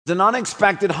An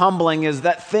unexpected humbling is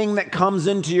that thing that comes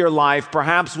into your life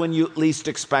perhaps when you least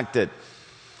expect it.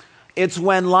 It's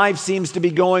when life seems to be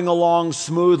going along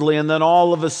smoothly and then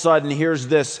all of a sudden here's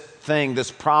this thing, this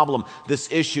problem,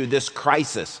 this issue, this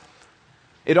crisis.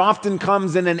 It often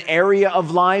comes in an area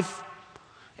of life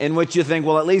in which you think,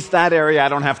 well, at least that area I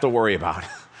don't have to worry about.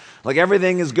 Like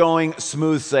everything is going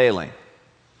smooth sailing.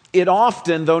 It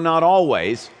often, though not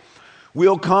always,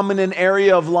 will come in an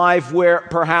area of life where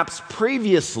perhaps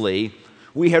previously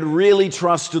we had really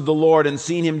trusted the Lord and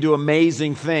seen Him do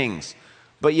amazing things.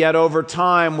 But yet over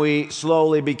time we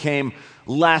slowly became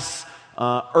less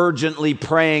urgently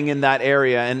praying in that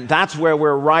area. And that's where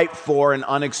we're ripe for an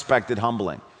unexpected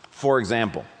humbling. For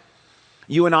example,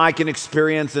 you and I can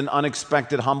experience an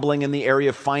unexpected humbling in the area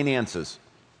of finances.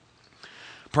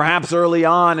 Perhaps early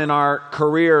on in our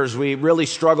careers, we really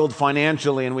struggled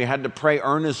financially and we had to pray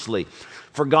earnestly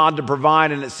for God to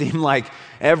provide, and it seemed like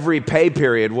every pay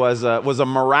period was a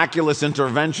miraculous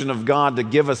intervention of God to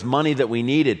give us money that we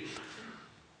needed.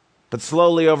 But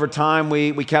slowly over time,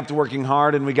 we kept working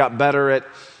hard and we got better at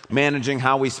managing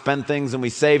how we spent things, and we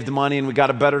saved money and we got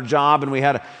a better job and we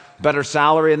had a better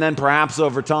salary, and then perhaps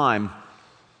over time,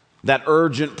 that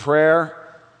urgent prayer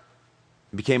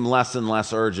became less and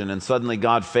less urgent, and suddenly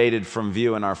God faded from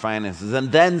view in our finances.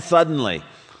 And then suddenly,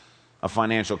 a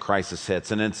financial crisis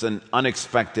hits, and it's an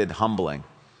unexpected humbling.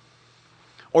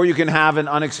 Or you can have an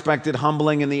unexpected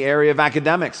humbling in the area of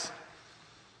academics.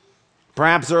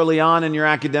 Perhaps early on in your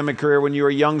academic career, when you were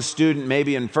a young student,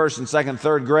 maybe in first and second,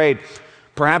 third grade,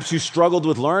 perhaps you struggled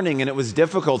with learning and it was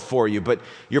difficult for you, but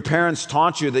your parents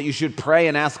taught you that you should pray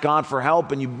and ask God for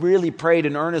help, and you really prayed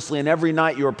and earnestly, and every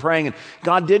night you were praying, and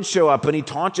God did show up and He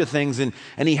taught you things, and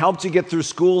He helped you get through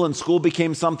school, and school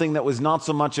became something that was not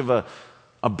so much of a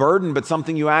burden, but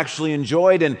something you actually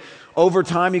enjoyed. And over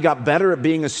time you got better at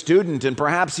being a student, and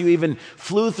perhaps you even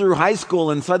flew through high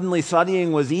school and suddenly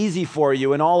studying was easy for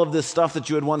you, and all of this stuff that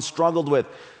you had once struggled with,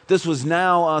 this was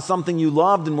now something you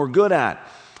loved and were good at.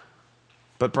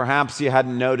 But perhaps you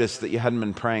hadn't noticed that you hadn't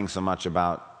been praying so much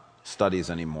about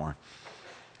studies anymore.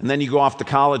 And then you go off to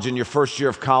college, in your first year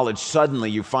of college,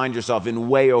 suddenly you find yourself in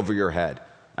way over your head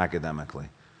academically.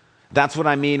 That's what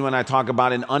I mean when I talk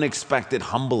about an unexpected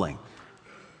humbling.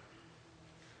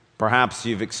 Perhaps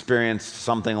you've experienced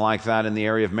something like that in the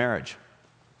area of marriage.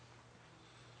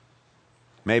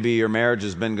 Maybe your marriage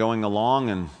has been going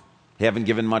along and you haven't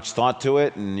given much thought to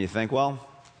it, and you think, well,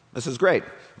 this is great.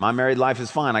 My married life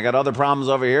is fine. I got other problems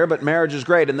over here, but marriage is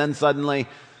great. And then suddenly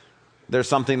there's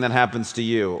something that happens to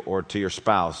you or to your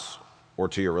spouse or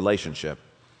to your relationship.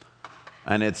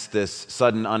 And it's this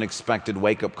sudden, unexpected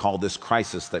wake-up call, this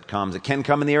crisis that comes. It can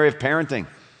come in the area of parenting.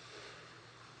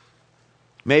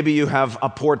 Maybe you have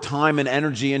poured time and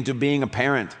energy into being a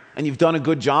parent, and you've done a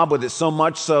good job with it, so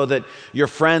much so that your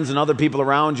friends and other people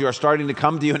around you are starting to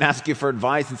come to you and ask you for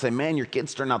advice and say, man, your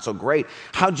kids turned out so great.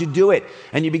 How'd you do it?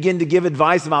 And you begin to give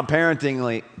advice about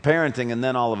parenting, and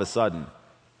then all of a sudden,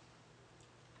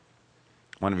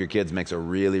 one of your kids makes a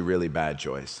really, really bad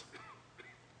choice.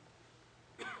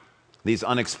 These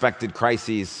unexpected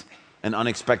crises and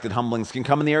unexpected humblings can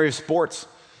come in the area of sports.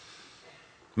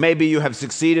 Maybe you have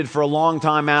succeeded for a long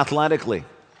time athletically,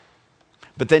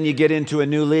 but then you get into a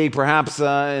new league, perhaps,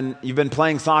 and you've been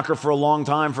playing soccer for a long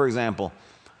time, for example,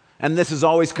 and this has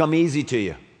always come easy to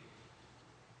you.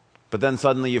 But then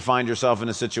suddenly you find yourself in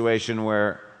a situation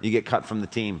where you get cut from the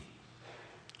team,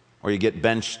 or you get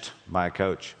benched by a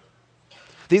coach.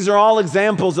 These are all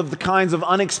examples of the kinds of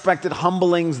unexpected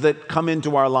humblings that come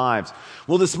into our lives.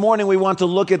 Well, this morning we want to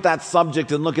look at that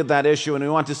subject and look at that issue, and we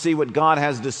want to see what God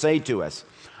has to say to us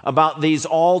about these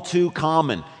all too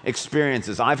common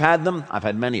experiences. I've had them. I've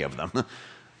had many of them.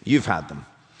 You've had them.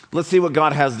 Let's see what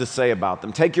God has to say about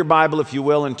them. Take your Bible, if you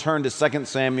will, and turn to 2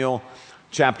 Samuel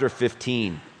chapter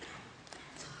 15.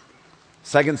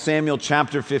 2 Samuel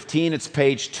chapter 15, it's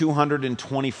page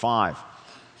 225.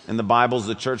 In the Bibles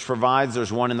the church provides,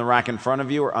 there's one in the rack in front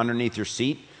of you or underneath your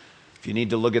seat, if you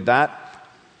need to look at that.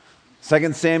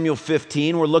 2 Samuel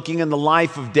 15, we're looking in the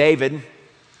life of David.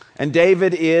 And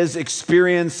David is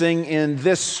experiencing in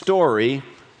this story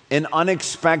an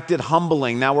unexpected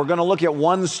humbling. Now, we're going to look at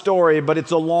one story, but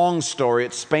it's a long story.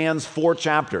 It spans 4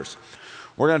 chapters.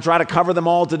 We're going to try to cover them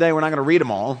all today. We're not going to read them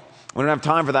all. We don't have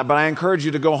time for that, but I encourage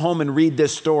you to go home and read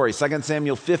this story, 2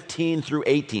 Samuel 15 through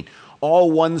 18, all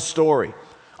one story.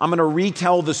 I'm going to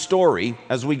retell the story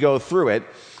as we go through it,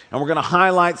 and we're going to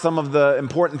highlight some of the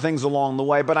important things along the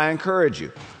way, but I encourage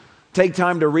you, take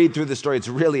time to read through the story.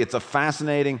 It's a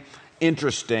fascinating,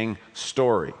 interesting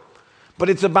story. But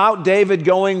it's about David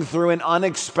going through an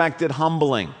unexpected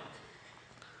humbling.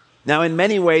 Now, in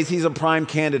many ways, he's a prime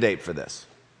candidate for this.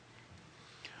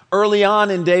 Early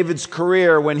on in David's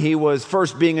career, when he was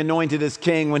first being anointed as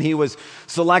king, when he was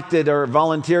selected or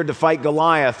volunteered to fight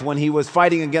Goliath, when he was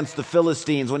fighting against the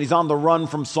Philistines, when he's on the run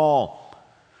from Saul,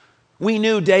 we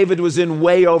knew David was in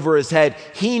way over his head.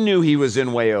 He knew he was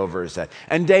in way over his head.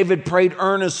 And David prayed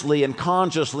earnestly and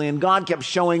consciously, and God kept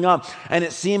showing up, and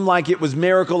it seemed like it was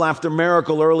miracle after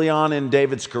miracle early on in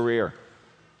David's career.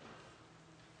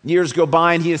 Years go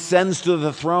by and he ascends to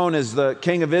the throne as the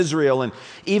king of Israel. And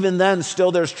even then,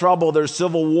 still there's trouble. There's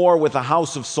civil war with the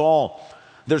house of Saul.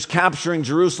 There's capturing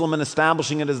Jerusalem and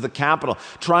establishing it as the capital,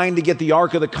 trying to get the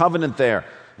Ark of the Covenant there.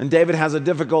 And David has a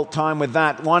difficult time with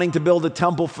that, wanting to build a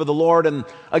temple for the Lord. And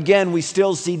again, we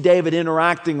still see David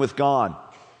interacting with God.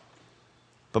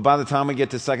 But by the time we get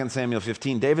to 2 Samuel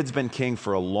 15, David's been king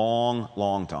for a long,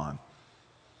 long time.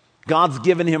 God's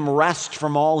given him rest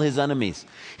from all his enemies.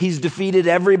 He's defeated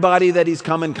everybody that he's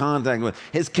come in contact with.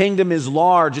 His kingdom is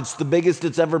large. It's the biggest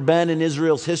it's ever been in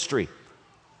Israel's history.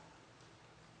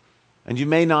 And you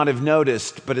may not have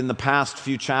noticed, but in the past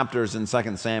few chapters in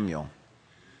 2 Samuel,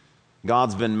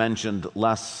 God's been mentioned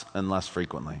less and less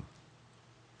frequently.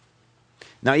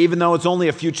 Now, even though it's only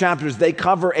a few chapters, they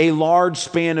cover a large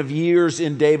span of years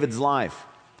in David's life.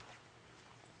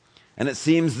 And it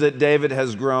seems that David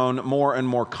has grown more and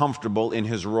more comfortable in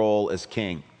his role as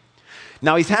king.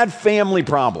 Now, he's had family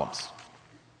problems.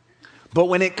 But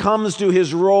when it comes to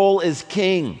his role as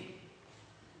king,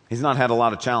 he's not had a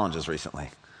lot of challenges recently.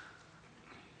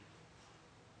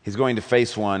 He's going to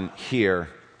face one here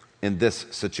in this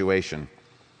situation.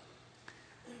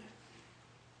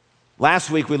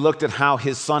 Last week we looked at how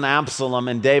his son Absalom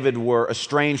and David were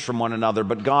estranged from one another,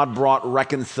 but God brought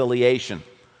reconciliation.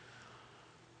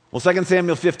 Well, 2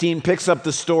 Samuel 15 picks up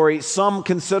the story some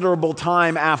considerable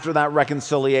time after that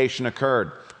reconciliation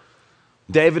occurred.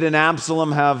 David and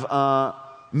Absalom have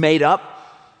made up,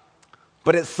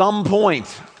 but at some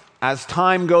point, as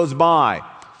time goes by,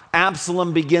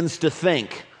 Absalom begins to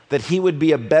think that he would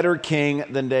be a better king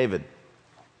than David.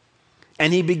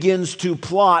 And he begins to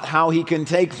plot how he can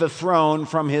take the throne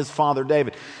from his father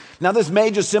David. Now, this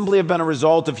may just simply have been a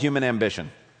result of human ambition.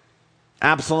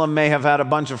 Absalom may have had a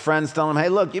bunch of friends telling him, hey,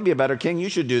 look, you'd be a better king, you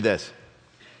should do this.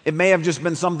 It may have just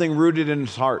been something rooted in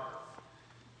his heart.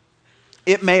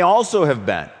 It may also have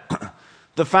been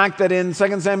the fact that in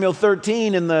 2 Samuel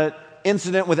 13, in the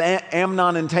incident with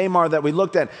Amnon and Tamar that we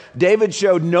looked at, David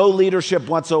showed no leadership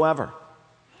whatsoever.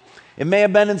 It may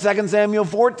have been in 2 Samuel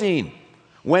 14,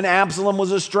 when Absalom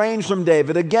was estranged from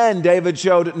David. Again, David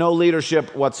showed no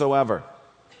leadership whatsoever.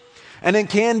 And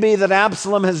it can be that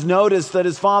Absalom has noticed that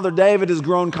his father David has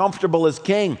grown comfortable as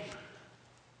king,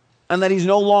 and that he's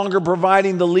no longer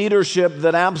providing the leadership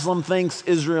that Absalom thinks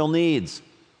Israel needs.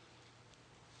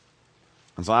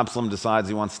 And so Absalom decides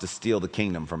he wants to steal the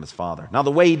kingdom from his father. Now, the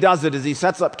way he does it is he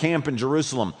sets up camp in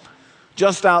Jerusalem,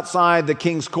 just outside the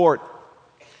king's court.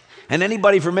 And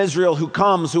anybody from Israel who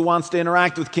comes, who wants to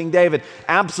interact with King David,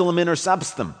 Absalom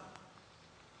intercepts them.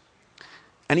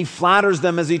 And he flatters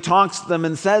them as he talks to them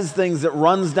and says things that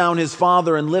runs down his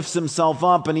father and lifts himself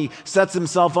up. And he sets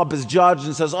himself up as judge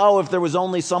and says, oh, if there was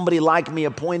only somebody like me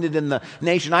appointed in the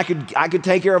nation, I could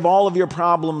take care of all of your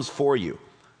problems for you.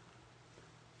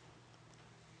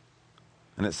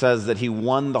 And it says that he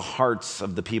won the hearts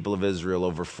of the people of Israel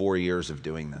over 4 years of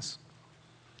doing this.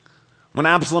 When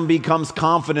Absalom becomes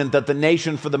confident that the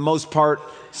nation, for the most part,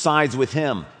 sides with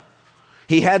him,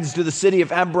 he heads to the city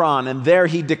of Hebron, and there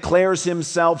he declares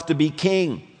himself to be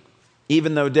king,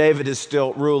 even though David is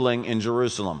still ruling in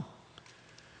Jerusalem.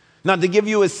 Now, to give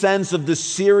you a sense of the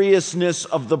seriousness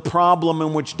of the problem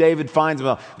in which David finds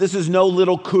himself, this is no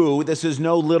little coup, this is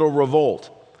no little revolt.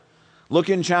 Look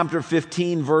in chapter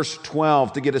 15, verse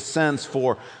 12, to get a sense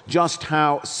for just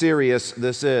how serious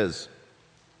this is.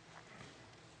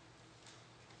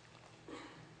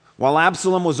 While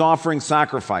Absalom was offering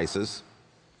sacrifices,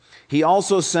 he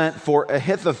also sent for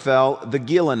Ahithophel the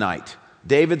Gilonite,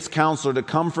 David's counselor, to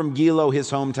come from Gilo, his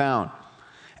hometown.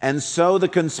 And so the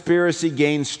conspiracy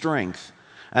gained strength,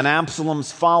 and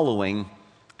Absalom's following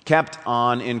kept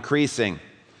on increasing.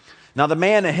 Now, the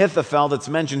man Ahithophel that's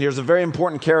mentioned here is a very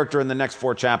important character in the next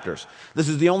 4 chapters. This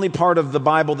is the only part of the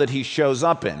Bible that he shows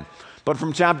up in. But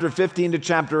from chapter 15 to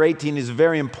chapter 18, he's a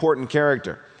very important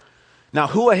character. Now,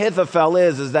 who Ahithophel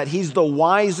is that he's the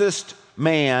wisest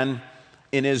man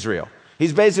in Israel.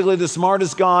 He's basically the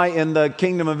smartest guy in the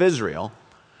kingdom of Israel,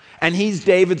 and he's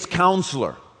David's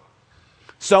counselor.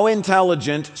 So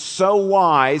intelligent, so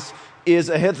wise is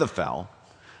Ahithophel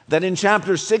that in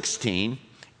chapter 16,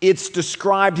 it's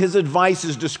described, his advice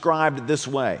is described this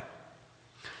way.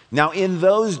 Now, in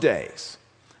those days,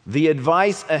 the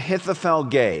advice Ahithophel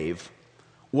gave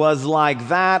was like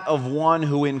that of one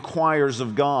who inquires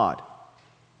of God.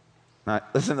 Now,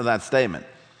 listen to that statement.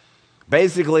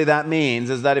 Basically, that means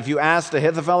is that if you asked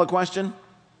Ahithophel a question,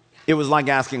 it was like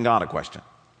asking God a question.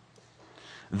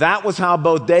 That was how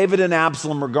both David and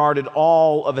Absalom regarded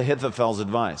all of Ahithophel's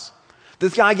advice.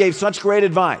 This guy gave such great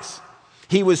advice.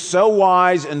 He was so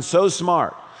wise and so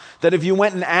smart that if you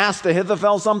went and asked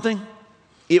Ahithophel something,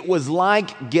 it was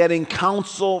like getting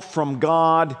counsel from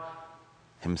God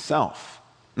himself.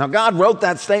 Now, God wrote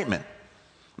that statement.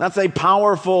 That's a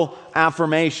powerful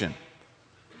affirmation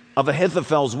of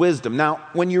Ahithophel's wisdom. Now,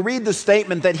 when you read the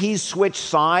statement that he switched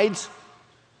sides,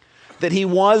 that he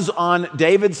was on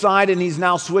David's side and he's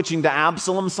now switching to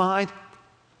Absalom's side,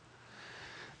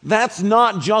 that's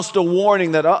not just a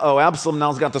warning that, Absalom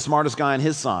now's got the smartest guy on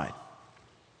his side.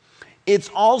 It's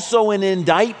also an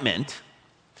indictment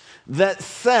that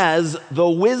says the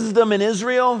wisdom in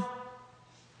Israel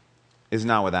is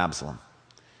now with Absalom.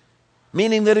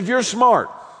 Meaning that if you're smart,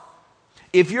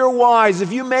 if you're wise,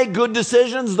 if you make good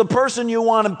decisions, the person you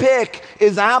want to pick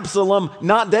is Absalom,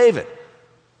 not David.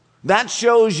 That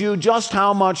shows you just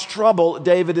how much trouble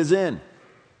David is in.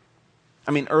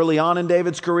 I mean, early on in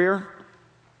David's career,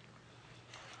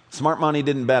 smart money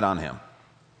didn't bet on him.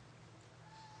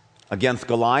 Against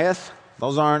Goliath,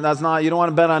 you don't want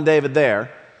to bet on David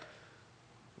there.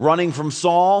 Running from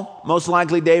Saul, most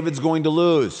likely David's going to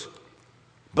lose.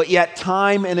 But yet,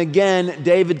 time and again,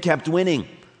 David kept winning.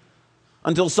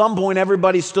 Until some point,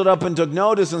 everybody stood up and took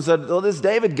notice and said, this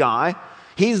David guy,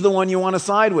 he's the one you want to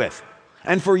side with.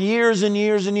 And for years and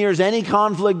years and years, any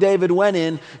conflict David went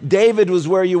in, David was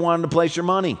where you wanted to place your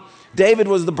money. David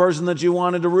was the person that you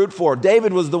wanted to root for.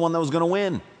 David was the one that was going to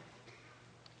win.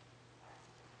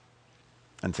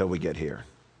 Until we get here.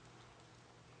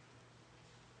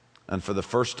 And for the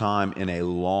first time in a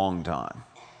long time,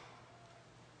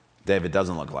 David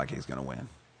doesn't look like he's going to win.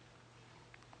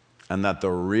 And that the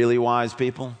really wise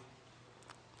people,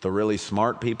 the really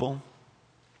smart people,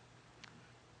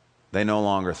 they no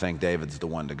longer think David's the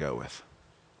one to go with.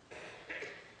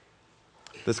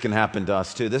 This can happen to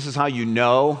us too. This is how you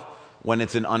know when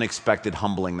it's an unexpected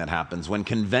humbling that happens. When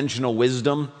conventional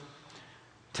wisdom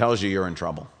tells you you're in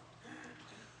trouble.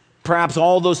 Perhaps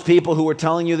all those people who were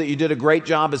telling you that you did a great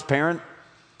job as parent,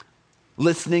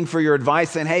 listening for your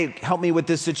advice, saying, hey, help me with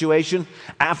this situation.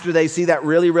 After they see that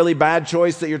really, really bad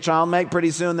choice that your child make, pretty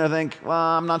soon they'll think, well,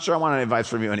 I'm not sure I want any advice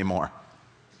from you anymore.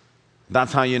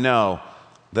 That's how you know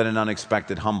that an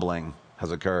unexpected humbling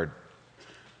has occurred.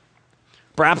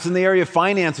 Perhaps in the area of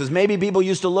finances, maybe people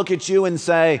used to look at you and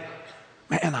say,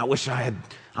 man, I wish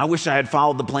I had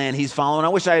followed the plan he's following. I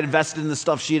wish I had invested in the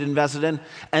stuff she'd invested in.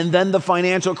 And then the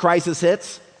financial crisis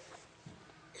hits.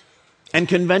 And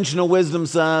conventional wisdom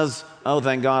says, oh,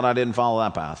 thank God I didn't follow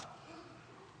that path.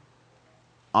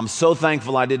 I'm so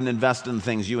thankful I didn't invest in the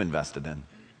things you invested in.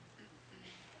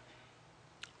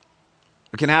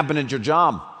 It can happen at your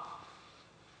job.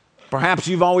 Perhaps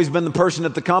you've always been the person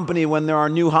at the company when there are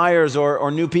new hires or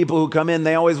new people who come in,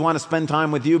 they always want to spend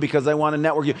time with you because they want to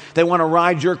network you. They want to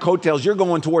ride your coattails. You're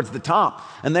going towards the top,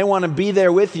 and they want to be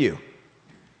there with you.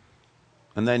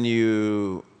 And then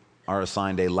you are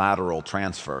assigned a lateral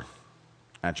transfer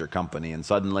at your company, and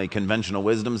suddenly conventional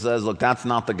wisdom says, look, that's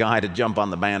not the guy to jump on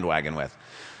the bandwagon with.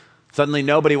 Suddenly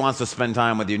nobody wants to spend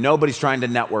time with you. Nobody's trying to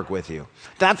network with you.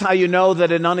 That's how you know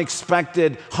that an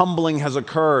unexpected humbling has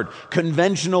occurred.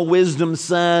 Conventional wisdom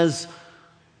says,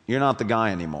 you're not the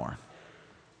guy anymore.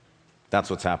 That's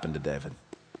what's happened to David.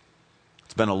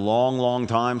 It's been a long, long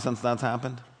time since that's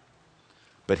happened.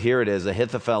 But here it is.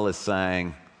 Ahithophel is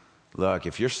saying, look,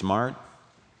 if you're smart,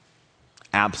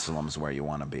 Absalom's where you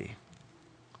want to be,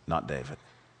 not David.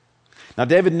 Now,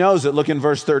 David knows it. Look in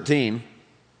verse 13.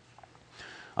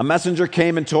 A messenger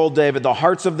came and told David, the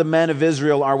hearts of the men of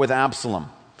Israel are with Absalom.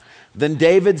 Then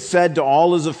David said to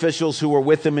all his officials who were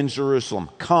with him in Jerusalem,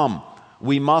 come,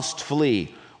 we must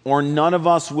flee, or none of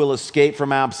us will escape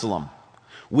from Absalom.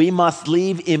 We must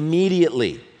leave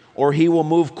immediately, or he will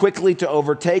move quickly to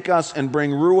overtake us and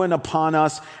bring ruin upon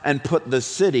us and put the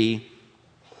city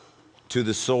to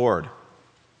the sword.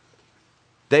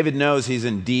 David knows he's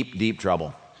in deep, deep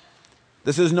trouble.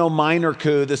 This is no minor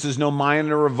coup. This is no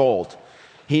minor revolt.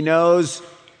 He knows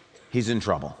he's in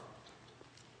trouble.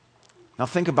 Now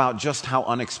think about just how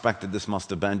unexpected this must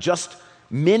have been. Just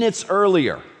minutes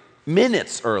earlier, he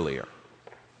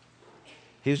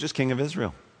was just king of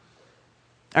Israel.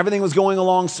 Everything was going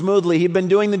along smoothly. He'd been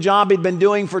doing the job he'd been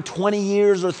doing for 20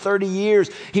 years or 30 years.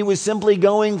 He was simply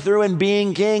going through and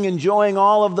being king, enjoying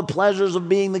all of the pleasures of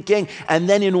being the king. And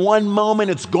then in one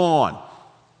moment, it's gone.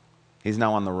 He's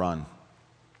now on the run.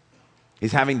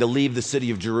 He's having to leave the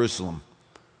city of Jerusalem.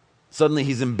 Suddenly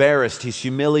he's embarrassed, he's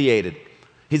humiliated.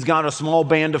 He's got a small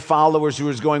band of followers who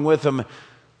is going with him.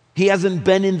 He hasn't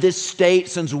been in this state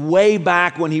since way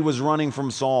back when he was running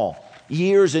from Saul,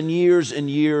 years and years and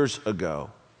years ago.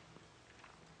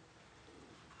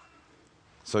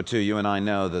 So too, you and I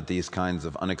know that these kinds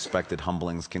of unexpected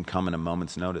humblings can come in a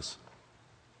moment's notice.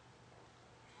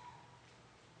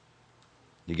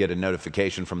 You get a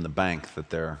notification from the bank that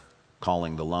they're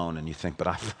calling the loan, and you think, but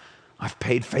I've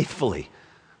paid faithfully.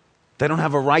 They don't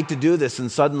have a right to do this,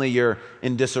 and suddenly you're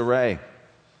in disarray.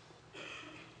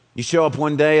 You show up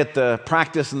one day at the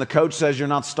practice, and the coach says you're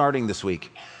not starting this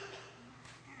week.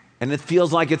 And it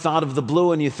feels like it's out of the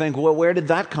blue, and you think, well, where did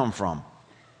that come from?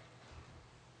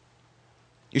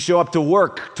 You show up to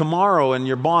work tomorrow, and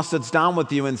your boss sits down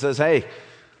with you and says, hey,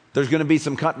 there's going to be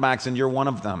some cutbacks, and you're one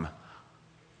of them.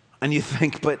 And you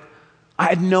think, but I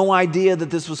had no idea that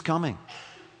this was coming.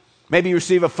 Maybe you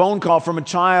receive a phone call from a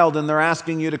child, and they're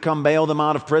asking you to come bail them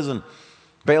out of prison,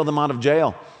 bail them out of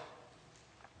jail.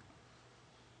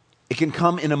 It can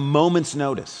come in a moment's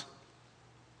notice.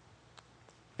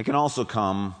 It can also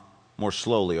come more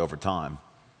slowly over time.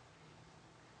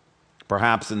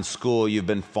 Perhaps in school you've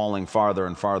been falling farther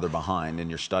and farther behind in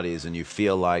your studies, and you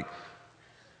feel like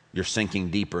you're sinking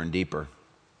deeper and deeper.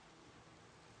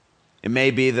 It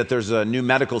may be that there's a new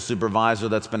medical supervisor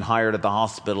that's been hired at the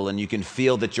hospital, and you can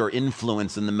feel that your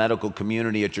influence in the medical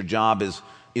community at your job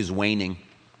is waning.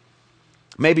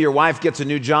 Maybe your wife gets a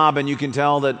new job, and you can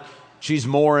tell that she's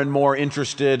more and more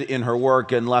interested in her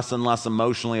work and less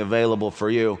emotionally available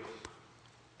for you.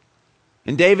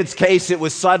 In David's case, it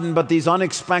was sudden, but these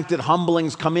unexpected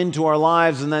humblings come into our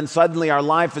lives, and then suddenly our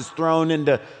life is thrown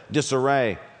into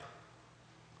disarray.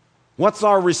 What's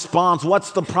our response? What's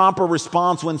the proper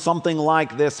response when something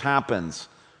like this happens,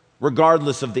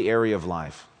 regardless of the area of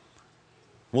life?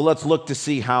 Well, let's look to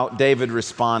see how David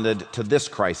responded to this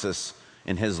crisis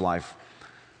in his life.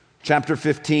 Chapter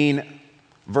 15,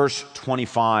 verse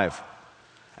 25.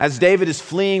 As David is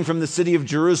fleeing from the city of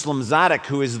Jerusalem, Zadok,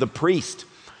 who is the priest,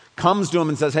 comes to him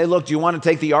and says, hey, look, do you want to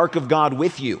take the ark of God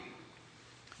with you?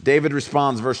 David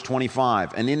responds, verse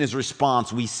 25, and in his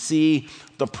response, we see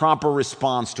the proper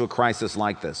response to a crisis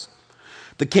like this.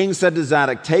 The king said to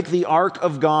Zadok, take the ark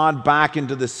of God back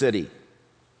into the city.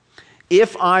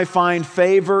 If I find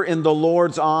favor in the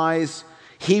Lord's eyes,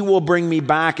 he will bring me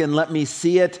back and let me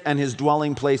see it and his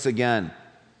dwelling place again.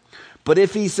 But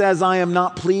if he says, I am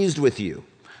not pleased with you,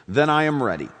 then I am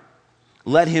ready.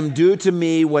 Let him do to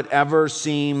me whatever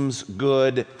seems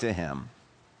good to him.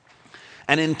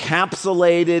 And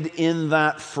encapsulated in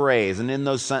that phrase and in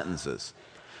those sentences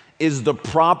is the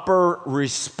proper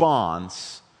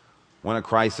response when a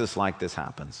crisis like this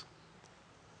happens.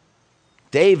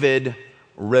 David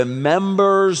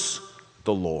remembers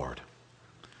the Lord.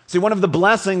 See, one of the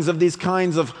blessings of these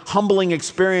kinds of humbling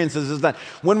experiences is that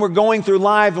when we're going through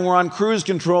life and we're on cruise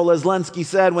control, as Lenski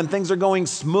said, when things are going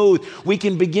smooth, we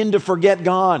can begin to forget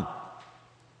God.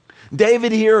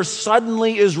 David here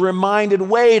suddenly is reminded,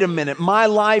 wait a minute, my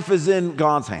life is in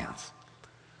God's hands.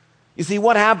 You see,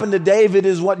 what happened to David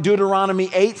is what Deuteronomy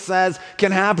 8 says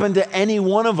can happen to any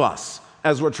one of us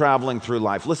as we're traveling through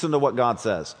life. Listen to what God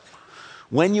says.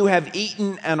 When you have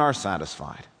eaten and are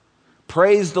satisfied,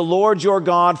 praise the Lord your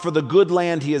God for the good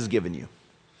land he has given you.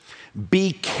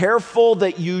 Be careful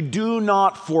that you do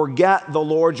not forget the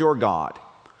Lord your God,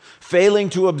 failing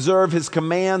to observe his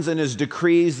commands and his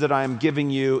decrees that I am giving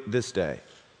you this day.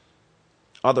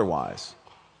 Otherwise,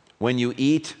 when you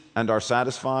eat and are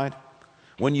satisfied,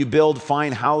 when you build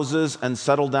fine houses and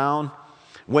settle down,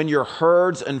 when your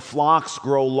herds and flocks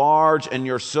grow large and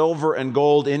your silver and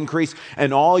gold increase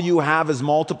and all you have is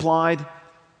multiplied,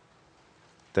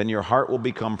 then your heart will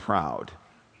become proud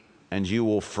and you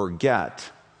will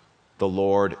forget the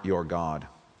Lord your God.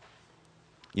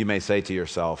 You may say to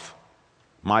yourself,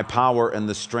 my power and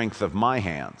the strength of my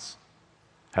hands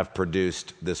have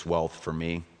produced this wealth for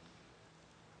me.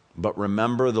 But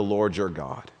remember the Lord your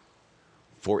God,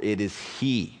 for it is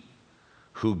he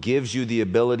who gives you the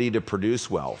ability to produce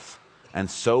wealth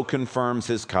and so confirms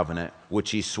his covenant,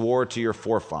 which he swore to your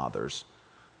forefathers,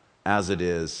 as it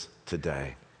is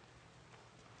today.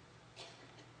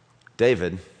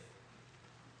 David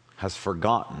has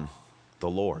forgotten the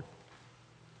Lord.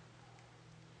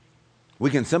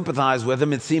 We can sympathize with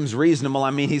him. It seems reasonable.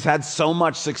 I mean, he's had so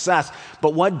much success.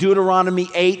 But what Deuteronomy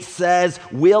 8 says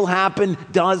will happen,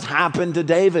 does happen to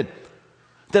David.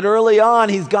 That early on,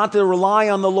 he's got to rely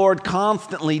on the Lord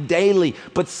constantly, daily.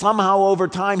 But somehow over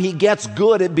time, he gets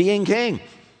good at being king.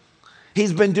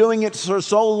 He's been doing it for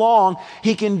so long,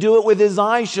 he can do it with his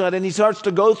eyes shut, and he starts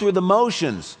to go through the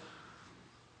motions.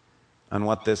 And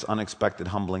what this unexpected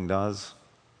humbling does,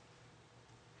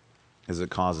 is it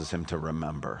causes him to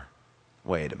remember,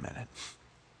 wait a minute.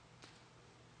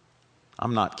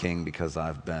 I'm not king because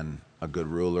I've been a good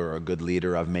ruler or a good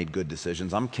leader. I've made good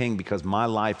decisions. I'm king because my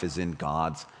life is in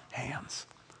God's hands.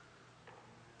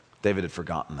 David had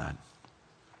forgotten that.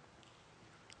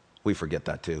 We forget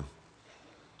that too.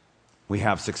 We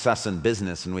have success in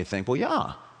business and we think, well,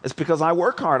 yeah, it's because I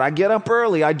work hard. I get up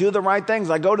early. I do the right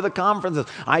things. I go to the conferences.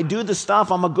 I do the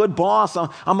stuff. I'm a good boss.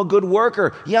 I'm a good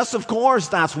worker. Yes, of course,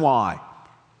 that's why.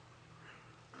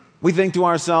 We think to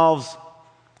ourselves,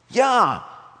 yeah,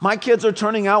 my kids are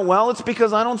turning out well. It's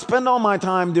because I don't spend all my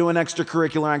time doing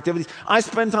extracurricular activities. I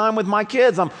spend time with my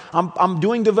kids. I'm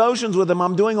doing devotions with them.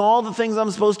 I'm doing all the things I'm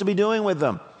supposed to be doing with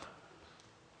them.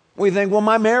 We think, well,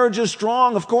 my marriage is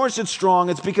strong. Of course it's strong.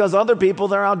 It's because other people,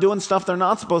 they're out doing stuff they're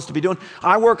not supposed to be doing.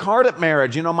 I work hard at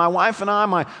marriage. You know, my wife and I,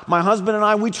 my husband and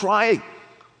I, we try.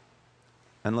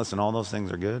 And listen, all those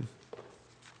things are good.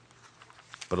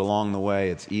 But along the way,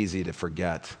 it's easy to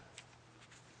forget.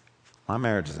 My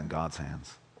marriage is in God's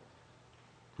hands.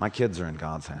 My kids are in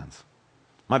God's hands.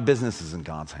 My business is in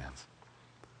God's hands.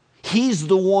 He's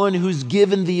the one who's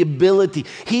given the ability.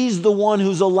 He's the one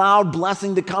who's allowed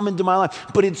blessing to come into my life.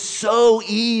 But it's so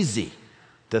easy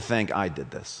to think, I did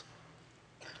this.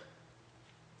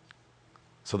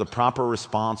 So the proper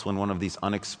response when one of these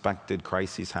unexpected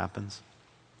crises happens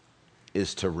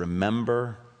is to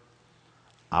remember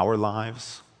our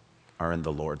lives are in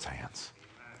the Lord's hands.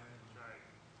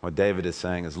 What David is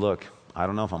saying is, look, I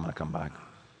don't know if I'm going to come back.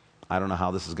 I don't know how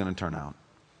this is going to turn out.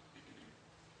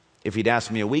 If he'd asked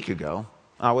me a week ago,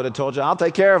 I would have told you, I'll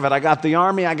take care of it. I got the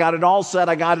army. I got it all set.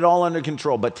 I got it all under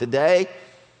control. But today,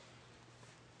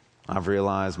 I've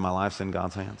realized my life's in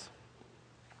God's hands.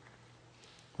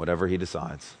 Whatever he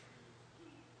decides.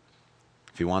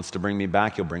 If he wants to bring me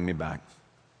back, he'll bring me back.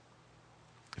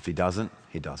 If he doesn't,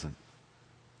 he doesn't.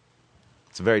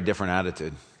 It's a very different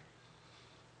attitude.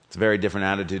 It's a very different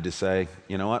attitude to say,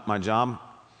 you know what, my job,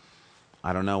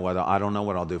 I don't know what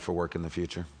I'll do for work in the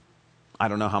future. I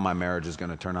don't know how my marriage is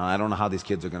going to turn out. I don't know how these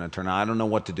kids are going to turn out. I don't know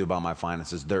what to do about my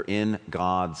finances. They're in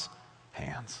God's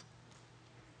hands.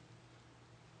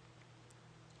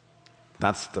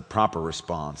 That's the proper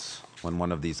response when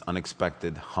one of these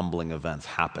unexpected, humbling events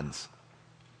happens.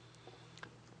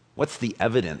 What's the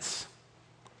evidence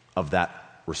of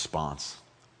that response?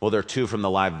 Well, there are two from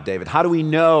the life of David. How do we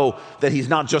know that he's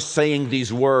not just saying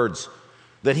these words,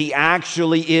 that he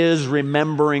actually is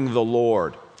remembering the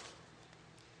Lord?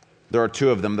 There are two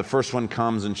of them. The first one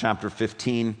comes in chapter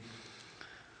 15,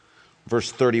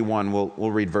 verse 31.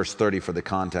 We'll read verse 30 for the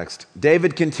context.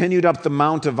 David continued up the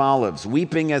Mount of Olives,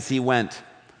 weeping as he went.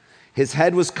 His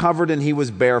head was covered and he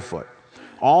was barefoot.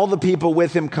 All the people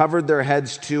with him covered their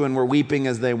heads too and were weeping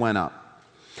as they went up.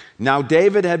 Now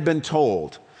David had been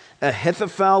told,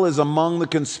 Ahithophel is among the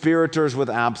conspirators with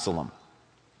Absalom.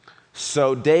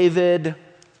 So David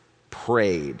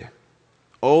prayed,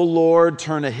 O Lord,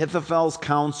 turn Ahithophel's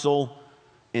counsel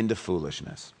into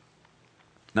foolishness.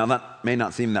 Now that may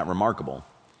not seem that remarkable,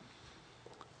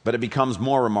 but it becomes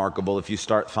more remarkable if you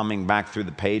start thumbing back through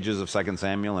the pages of 2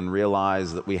 Samuel and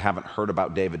realize that we haven't heard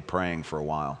about David praying for a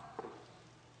while.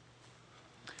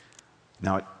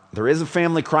 Now, there is a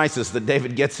family crisis that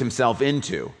David gets himself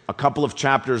into a couple of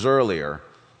chapters earlier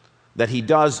that he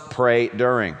does pray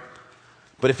during.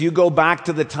 But if you go back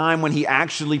to the time when he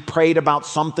actually prayed about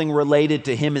something related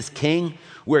to him as king,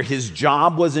 where his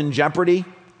job was in jeopardy,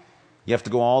 you have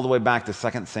to go all the way back to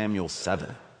 2 Samuel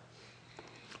 7,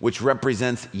 which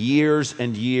represents years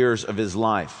and years of his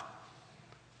life.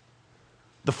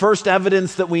 The first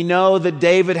evidence that we know that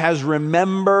David has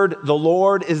remembered the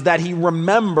Lord is that he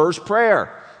remembers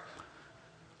prayer.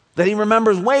 That he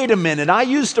remembers, wait a minute, I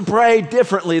used to pray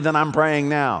differently than I'm praying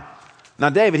now.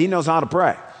 Now, David, he knows how to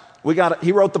pray.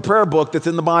 He wrote the prayer book that's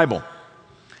in the Bible.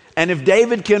 And if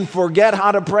David can forget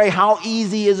how to pray, how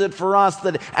easy is it for us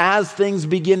that as things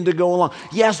begin to go along?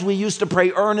 Yes, we used to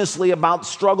pray earnestly about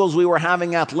struggles we were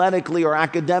having athletically or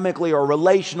academically or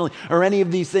relationally or any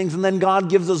of these things, and then God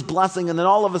gives us blessing, and then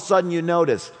all of a sudden you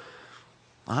notice,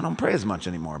 I don't pray as much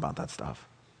anymore about that stuff.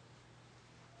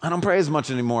 I don't pray as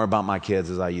much anymore about my kids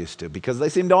as I used to because they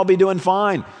seem to all be doing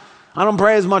fine. I don't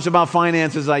pray as much about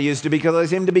finances as I used to because I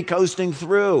seem to be coasting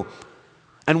through.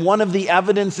 And one of the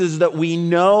evidences that we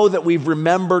know that we've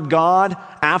remembered God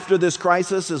after this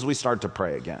crisis is we start to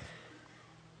pray again.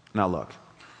 Now look,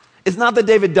 it's not that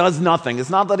David does nothing.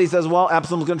 It's not that he says, well,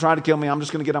 Absalom's going to try to kill me. I'm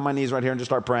just going to get on my knees right here and just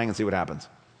start praying and see what happens.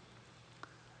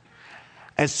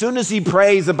 As soon as he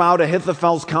prays about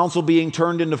Ahithophel's counsel being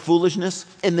turned into foolishness,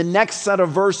 in the next set of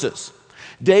verses,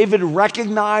 David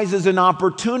recognizes an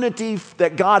opportunity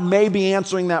that God may be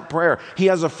answering that prayer. He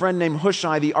has a friend named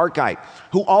Hushai the Archite,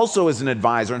 who also is an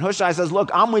advisor. And Hushai says, look,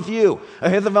 I'm with you.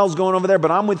 Ahithophel's going over there,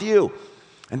 but I'm with you.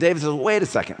 And David says, wait a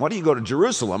second. Why don't you go to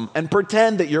Jerusalem and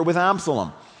pretend that you're with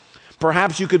Absalom?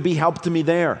 Perhaps you could be help to me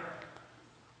there.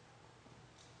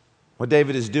 What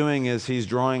David is doing is he's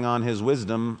drawing on his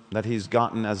wisdom that he's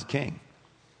gotten as king.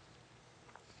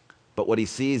 But what he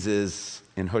sees is,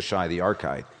 in Hushai the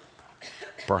Archite,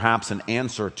 perhaps an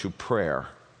answer to prayer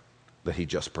that he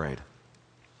just prayed.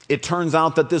 It turns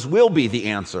out that this will be the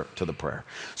answer to the prayer.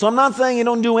 So I'm not saying you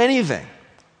don't do anything.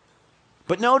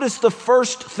 But notice the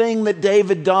first thing that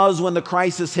David does when the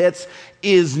crisis hits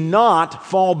is not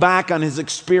fall back on his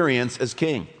experience as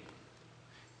king.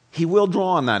 He will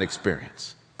draw on that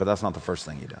experience, but that's not the first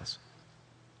thing he does.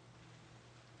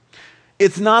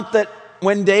 It's not that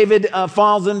when David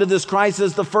falls into this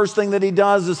crisis, the first thing that he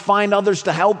does is find others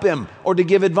to help him or to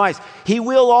give advice. He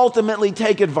will ultimately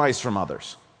take advice from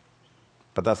others,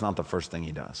 but that's not the first thing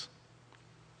he does.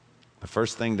 The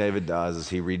first thing David does is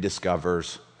he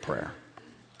rediscovers prayer.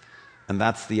 And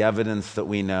that's the evidence that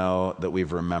we know that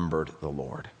we've remembered the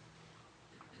Lord.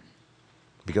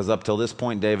 Because up till this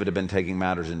point, David had been taking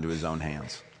matters into his own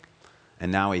hands.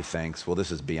 And now he thinks, well, this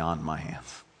is beyond my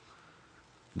hands.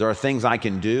 There are things I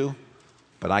can do,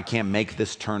 but I can't make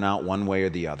this turn out one way or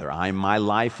the other. My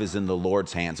life is in the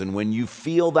Lord's hands. And when you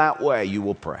feel that way, you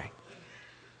will pray.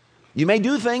 You may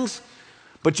do things,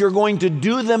 but you're going to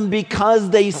do them because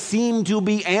they seem to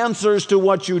be answers to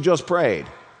what you just prayed,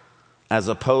 as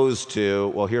opposed to,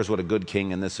 well, here's what a good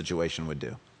king in this situation would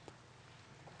do.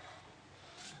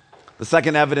 The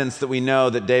second evidence that we know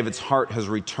that David's heart has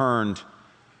returned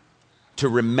to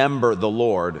remember the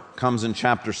Lord comes in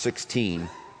chapter 16,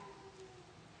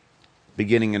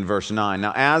 beginning in verse 9.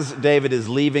 Now, as David is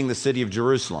leaving the city of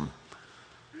Jerusalem,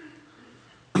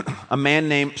 a man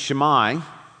named Shimei,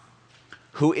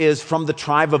 who is from the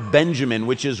tribe of Benjamin,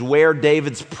 which is where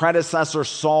David's predecessor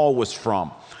Saul was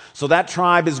from. So that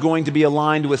tribe is going to be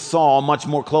aligned with Saul much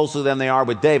more closely than they are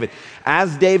with David.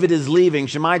 As David is leaving,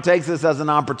 Shimei takes this as an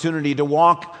opportunity to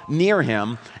walk near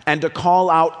him and to call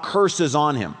out curses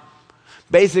on him.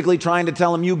 Basically trying to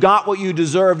tell him, you got what you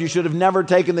deserved. You should have never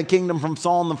taken the kingdom from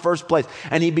Saul in the first place.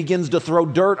 And he begins to throw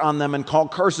dirt on them and call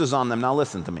curses on them. Now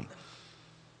listen to me.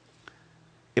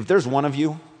 If there's one of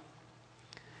you,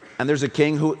 and there's a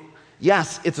king who,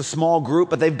 yes, it's a small group,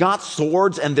 but they've got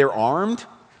swords and they're armed.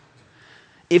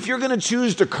 If you're going to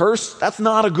choose to curse, that's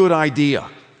not a good idea.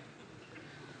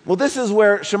 Well, this is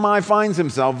where Shimei finds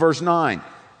himself, verse 9.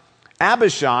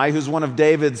 Abishai, who's one of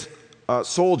David's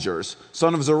soldiers,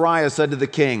 son of Zeruiah, said to the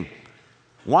king,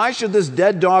 why should this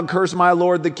dead dog curse my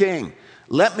lord the king?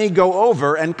 Let me go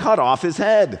over and cut off his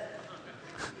head.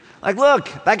 Like, look,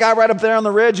 that guy right up there on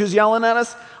the ridge who's yelling at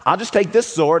us, I'll just take this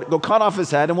sword, go cut off his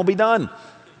head, and we'll be done.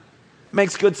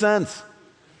 Makes good sense.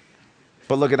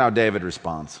 But look at how David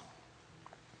responds.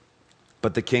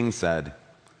 But the king said,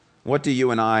 what do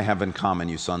you and I have in common,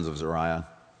 you sons of Zeruiah?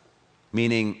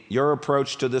 Meaning, your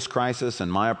approach to this crisis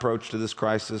and my approach to this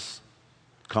crisis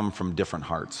come from different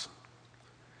hearts.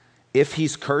 If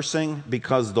he's cursing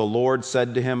because the Lord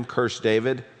said to him, curse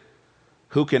David,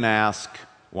 who can ask,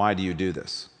 why do you do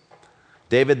this?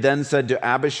 David then said to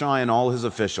Abishai and all his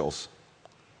officials,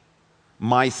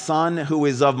 my son who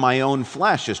is of my own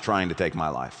flesh is trying to take my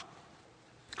life.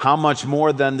 How much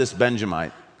more than this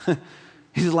Benjamite?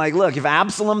 He's like, look, if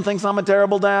Absalom thinks I'm a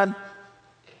terrible dad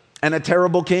and a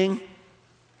terrible king,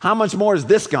 how much more is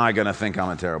this guy going to think I'm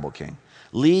a terrible king?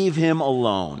 Leave him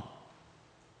alone.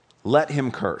 Let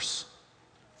him curse,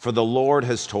 for the Lord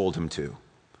has told him to.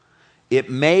 It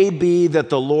may be that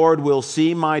the Lord will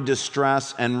see my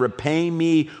distress and repay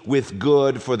me with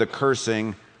good for the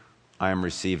cursing I am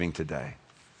receiving today.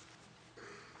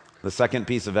 The second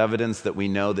piece of evidence that we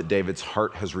know that David's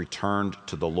heart has returned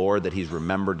to the Lord, that he's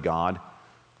remembered God,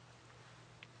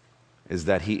 is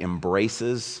that he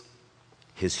embraces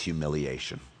his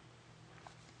humiliation.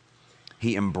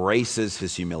 He embraces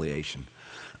his humiliation.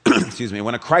 Excuse me.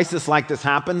 When a crisis like this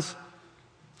happens,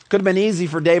 it could have been easy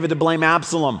for David to blame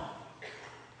Absalom.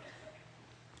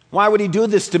 Why would he do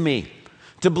this to me?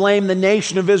 To blame the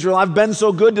nation of Israel. I've been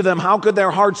so good to them. How could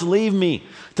their hearts leave me?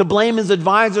 To blame his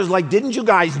advisors like, didn't you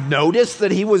guys notice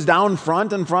that he was down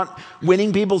front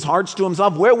winning people's hearts to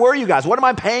himself? Where were you guys? What am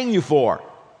I paying you for?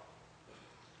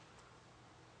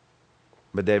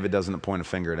 But David doesn't point a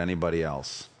finger at anybody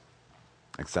else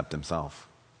except himself.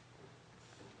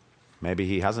 Maybe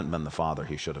he hasn't been the father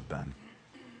he should have been.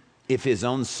 If his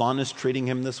own son is treating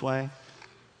him this way,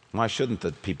 why shouldn't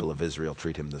the people of Israel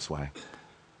treat him this way?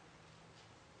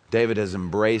 David has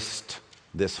embraced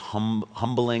this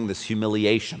humbling, this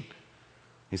humiliation?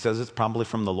 He says it's probably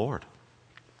from the Lord.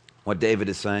 What David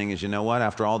is saying is, you know what?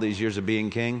 After all these years of being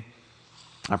king,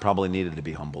 I probably needed to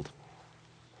be humbled.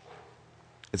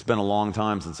 It's been a long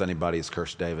time since anybody has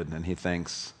cursed David, and he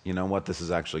thinks, you know what? This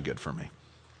is actually good for me.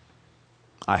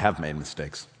 I have made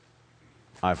mistakes.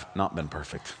 I've not been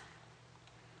perfect.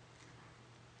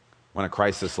 When a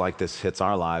crisis like this hits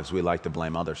our lives, we like to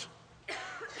blame others.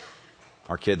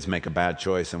 Our kids make a bad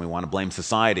choice, and we want to blame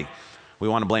society. We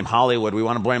want to blame Hollywood. We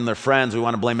want to blame their friends. We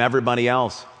want to blame everybody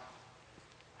else.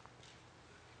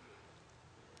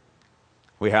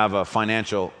 We have a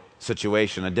financial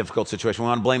situation, a difficult situation. We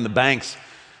want to blame the banks.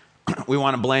 We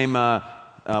want to blame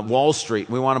Wall Street.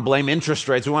 We want to blame interest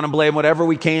rates. We want to blame whatever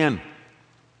we can.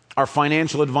 Our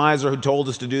financial advisor who told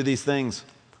us to do these things.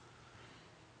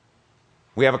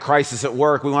 We have a crisis at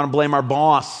work. We want to blame our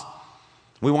boss.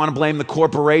 We want to blame the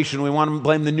corporation. We want to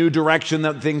blame the new direction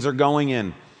that things are going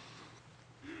in.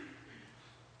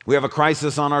 We have a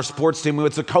crisis on our sports team.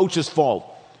 It's a coach's fault.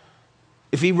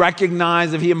 If he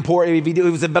recognized, if he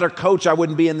was a better coach, I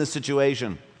wouldn't be in this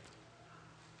situation.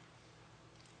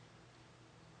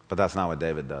 But that's not what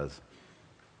David does.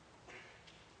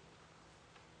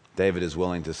 David is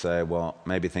willing to say, well,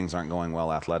 maybe things aren't going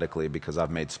well athletically because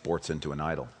I've made sports into an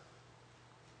idol.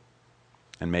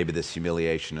 And maybe this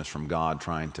humiliation is from God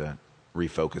trying to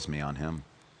refocus me on him.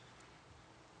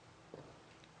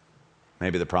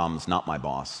 Maybe the problem is not my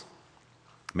boss.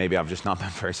 Maybe I've just not been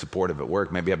very supportive at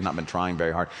work. Maybe I've not been trying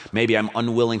very hard. Maybe I'm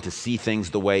unwilling to see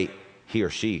things the way he or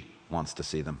she wants to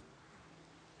see them.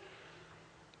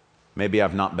 Maybe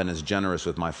I've not been as generous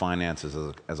with my finances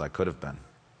as I could have been.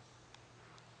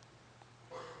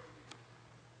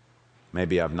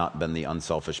 Maybe I've not been the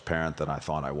unselfish parent that I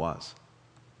thought I was.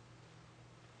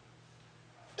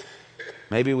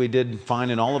 Maybe we did fine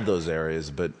in all of those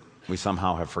areas, but we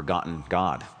somehow have forgotten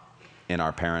God in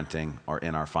our parenting or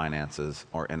in our finances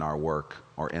or in our work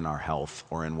or in our health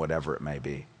or in whatever it may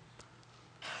be.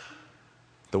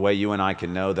 The way you and I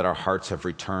can know that our hearts have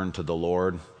returned to the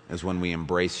Lord is when we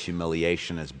embrace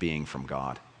humiliation as being from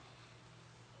God.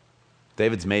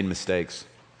 David's made mistakes.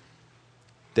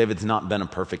 David's not been a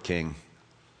perfect king.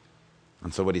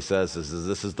 And so what he says is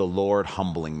this is the Lord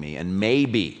humbling me. And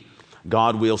maybe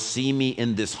God will see me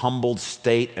in this humbled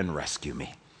state and rescue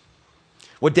me.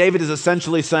 What David is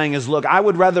essentially saying is, look, I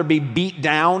would rather be beat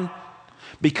down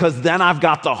because then I've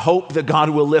got the hope that God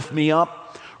will lift me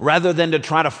up rather than to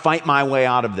try to fight my way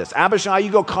out of this. Abishai,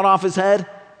 you go cut off his head?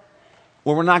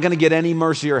 Well, we're not going to get any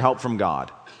mercy or help from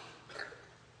God.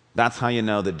 That's how you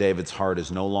know that David's heart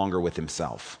is no longer with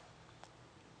himself,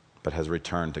 but has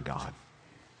returned to God.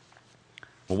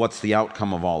 Well, what's the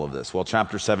outcome of all of this? Well,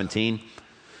 chapter 17,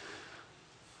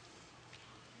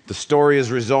 the story is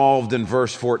resolved in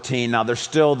verse 14. Now, there's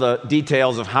still the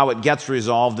details of how it gets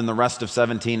resolved in the rest of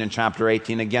 17 and chapter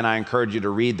 18. Again, I encourage you to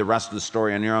read the rest of the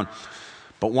story on your own.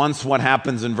 But once what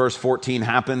happens in verse 14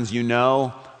 happens, you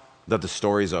know that the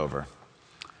story's over.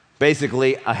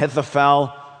 Basically,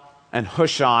 Ahithophel and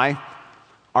Hushai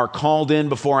are called in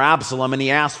before Absalom, and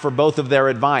he asks for both of their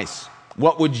advice.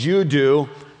 What would you do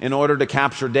in order to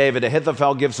capture David?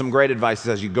 Ahithophel gives some great advice. He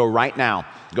says, you go right now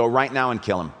and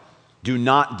kill him. Do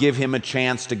not give him a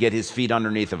chance to get his feet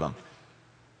underneath of him.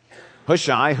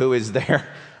 Hushai, who is there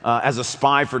as a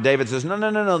spy for David, says,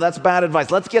 no, that's bad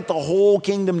advice. Let's get the whole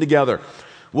kingdom together.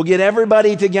 We'll get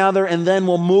everybody together, and then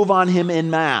we'll move on him en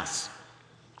masse.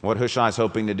 What Hushai is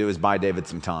hoping to do is buy David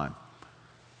some time.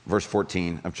 Verse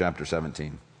 14 of chapter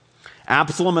 17.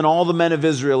 Absalom and all the men of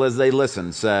Israel, as they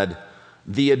listened, said,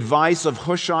 the advice of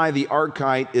Hushai the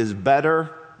Archite is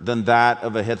better than that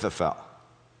of Ahithophel.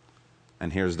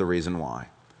 And here's the reason why.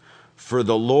 For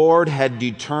the Lord had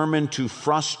determined to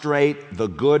frustrate the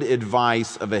good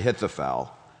advice of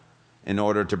Ahithophel in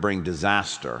order to bring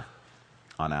disaster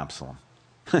on Absalom.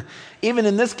 Even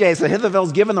in this case,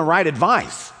 Ahithophel's given the right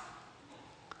advice.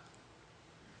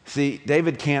 See,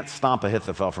 David can't stop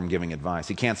Ahithophel from giving advice.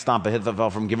 He can't stop Ahithophel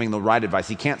from giving the right advice.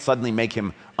 He can't suddenly make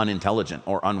him unintelligent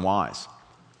or unwise.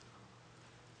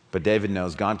 But David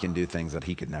knows God can do things that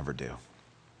he could never do.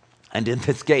 And in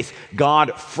this case,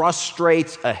 God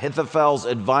frustrates Ahithophel's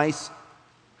advice.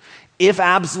 If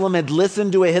Absalom had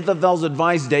listened to Ahithophel's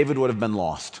advice, David would have been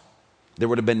lost. There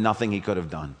would have been nothing he could have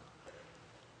done.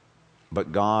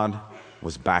 But God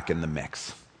was back in the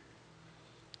mix.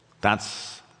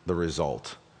 That's the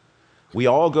result. We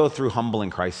all go through humbling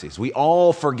crises. We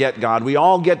all forget God. We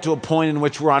all get to a point in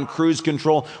which we're on cruise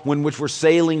control, in which we're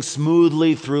sailing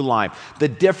smoothly through life. The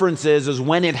difference is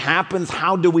when it happens,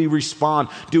 how do we respond?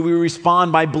 Do we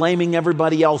respond by blaming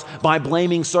everybody else, by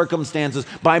blaming circumstances,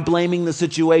 by blaming the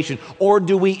situation? Or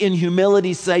do we in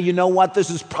humility say, you know what, this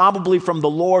is probably from the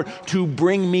Lord to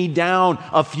bring me down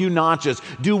a few notches?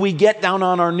 Do we get down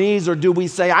on our knees, or do we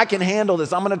say, I can handle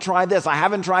this, I'm going to try this, I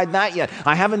haven't tried that yet,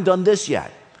 I haven't done this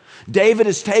yet? David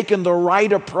has taken the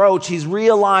right approach. He's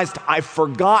realized, I've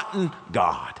forgotten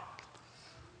God.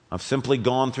 I've simply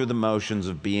gone through the motions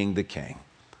of being the king,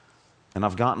 and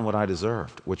I've gotten what I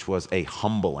deserved, which was a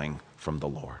humbling from the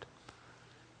Lord.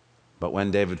 But when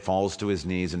David falls to his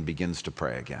knees and begins to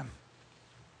pray again,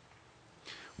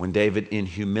 when David in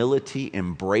humility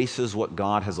embraces what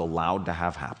God has allowed to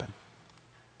have happen,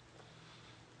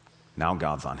 now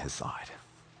God's on his side.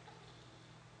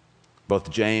 Both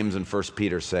James and 1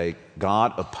 Peter say,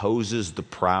 God opposes the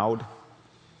proud,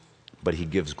 but he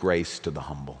gives grace to the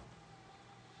humble.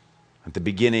 At the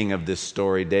beginning of this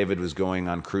story, David was going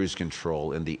on cruise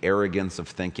control in the arrogance of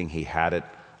thinking he had it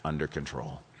under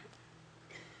control.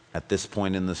 At this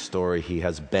point in the story, he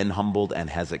has been humbled and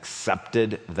has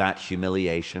accepted that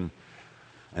humiliation,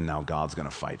 and now God's going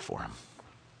to fight for him.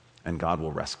 And God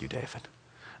will rescue David.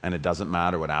 And it doesn't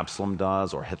matter what Absalom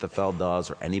does or Ahithophel does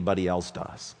or anybody else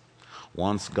does.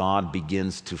 Once God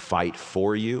begins to fight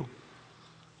for you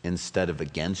instead of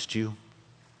against you,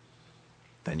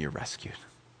 then you're rescued.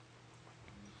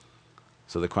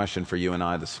 So the question for you and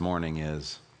I this morning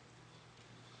is,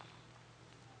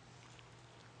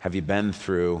 have you been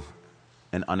through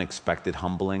an unexpected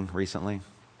humbling recently?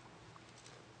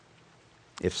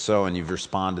 If so, and you've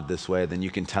responded this way, then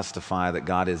you can testify that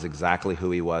God is exactly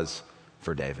who he was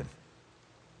for David.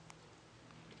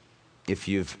 If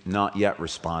you've not yet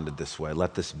responded this way,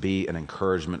 let this be an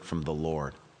encouragement from the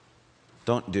Lord.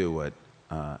 Don't do what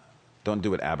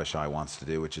Abishai wants to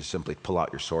do, which is simply pull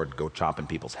out your sword and go chopping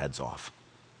people's heads off.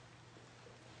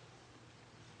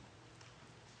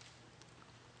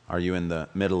 Are you in the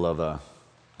middle of a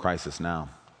crisis now?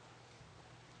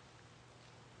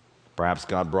 Perhaps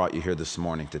God brought you here this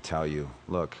morning to tell you,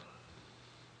 look,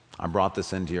 I brought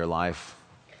this into your life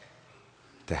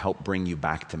to help bring you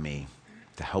back to me,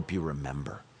 to help you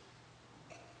remember.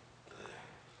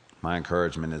 My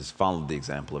encouragement is follow the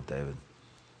example of David.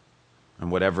 In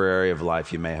whatever area of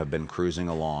life you may have been cruising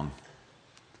along,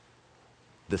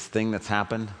 this thing that's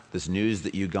happened, this news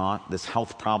that you got, this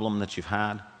health problem that you've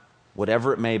had,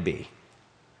 whatever it may be,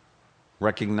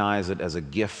 recognize it as a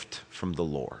gift from the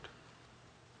Lord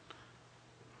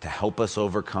to help us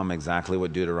overcome exactly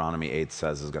what Deuteronomy 8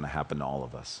 says is going to happen to all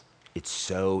of us. It's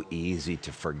so easy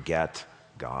to forget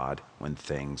God when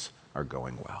things are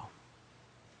going well.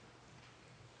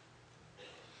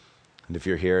 And if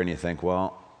you're here and you think,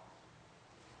 well,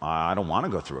 I don't want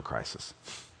to go through a crisis,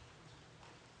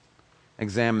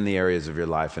 examine the areas of your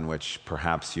life in which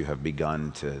perhaps you have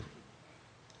begun to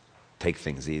take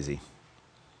things easy.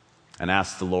 And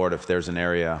ask the Lord if there's an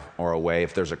area or a way,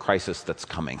 if there's a crisis that's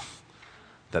coming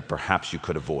that perhaps you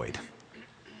could avoid.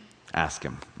 Ask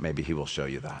him. Maybe he will show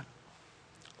you that.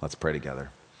 Let's pray together.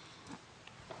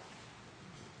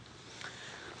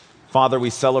 Father, we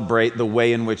celebrate the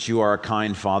way in which you are a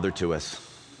kind Father to us.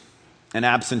 An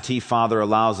absentee Father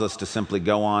allows us to simply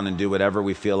go on and do whatever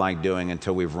we feel like doing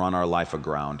until we've run our life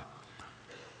aground.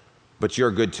 But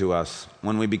you're good to us.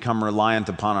 When we become reliant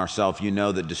upon ourselves, you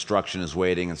know that destruction is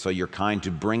waiting, and so you're kind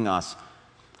to bring us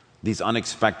these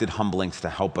unexpected humblings to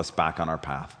help us back on our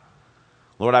path.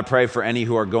 Lord, I pray for any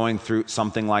who are going through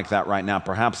something like that right now.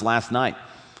 Perhaps last night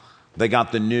they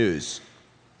got the news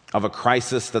of a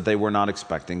crisis that they were not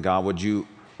expecting. God, would you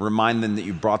remind them that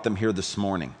you brought them here this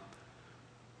morning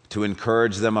to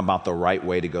encourage them about the right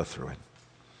way to go through it.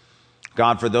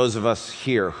 God, for those of us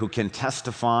here who can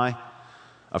testify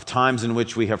of times in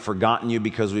which we have forgotten you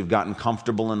because we've gotten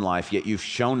comfortable in life, yet you've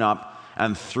shown up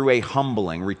and through a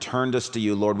humbling returned us to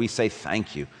you, Lord, we say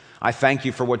thank you. I thank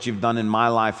you for what you've done in my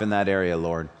life in that area,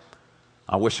 Lord.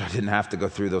 I wish I didn't have to go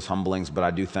through those humblings, but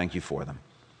I do thank you for them.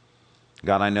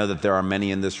 God, I know that there are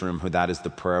many in this room who that is the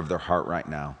prayer of their heart right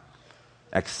now.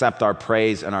 Accept our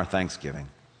praise and our thanksgiving.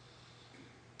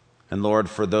 And Lord,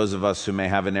 for those of us who may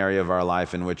have an area of our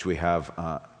life in which we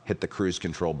have hit the cruise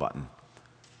control button,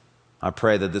 I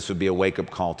pray that this would be a wake-up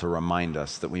call to remind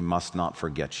us that we must not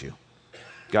forget you.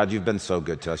 God, you've been so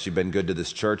good to us. You've been good to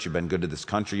this church. You've been good to this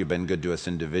country. You've been good to us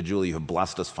individually. You have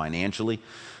blessed us financially.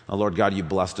 Lord God, you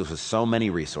blessed us with so many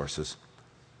resources.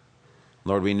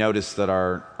 Lord, we notice that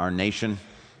our nation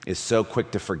is so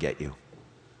quick to forget you.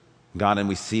 God, and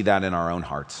we see that in our own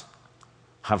hearts.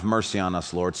 Have mercy on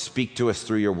us, Lord. Speak to us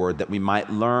through your word that we might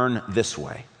learn this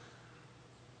way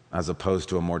as opposed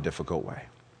to a more difficult way.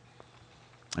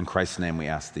 In Christ's name we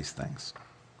ask these things.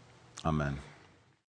 Amen.